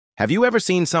Have you ever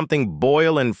seen something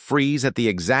boil and freeze at the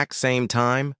exact same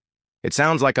time? It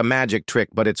sounds like a magic trick,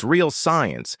 but it's real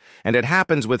science, and it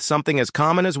happens with something as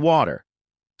common as water.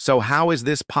 So how is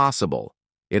this possible?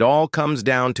 It all comes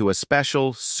down to a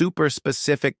special,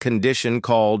 super-specific condition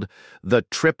called the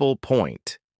triple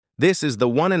point. This is the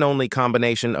one and only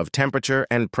combination of temperature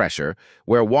and pressure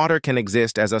where water can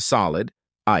exist as a solid,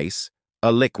 ice,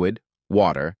 a liquid,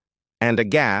 water, and a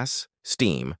gas,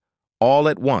 steam, all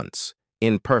at once,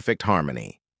 in perfect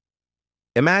harmony.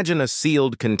 Imagine a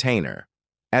sealed container.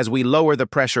 As we lower the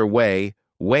pressure way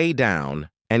down,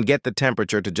 and get the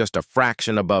temperature to just a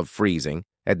fraction above freezing,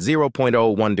 at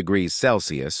 0.01 degrees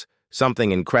Celsius,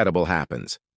 something incredible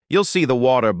happens. You'll see the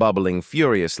water bubbling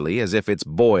furiously as if it's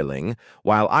boiling,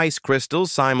 while ice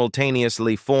crystals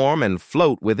simultaneously form and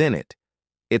float within it.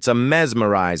 It's a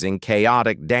mesmerizing,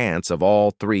 chaotic dance of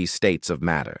all three states of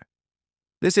matter.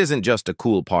 This isn't just a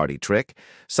cool party trick.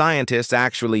 Scientists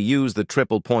actually use the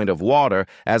triple point of water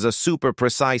as a super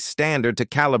precise standard to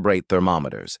calibrate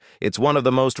thermometers. It's one of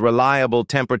the most reliable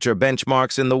temperature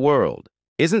benchmarks in the world.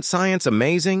 Isn't science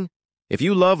amazing? If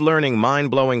you love learning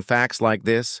mind-blowing facts like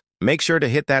this, make sure to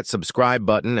hit that subscribe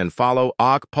button and follow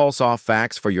Pulse Off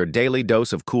Facts for your daily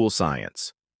dose of cool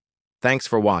science. Thanks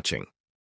for watching.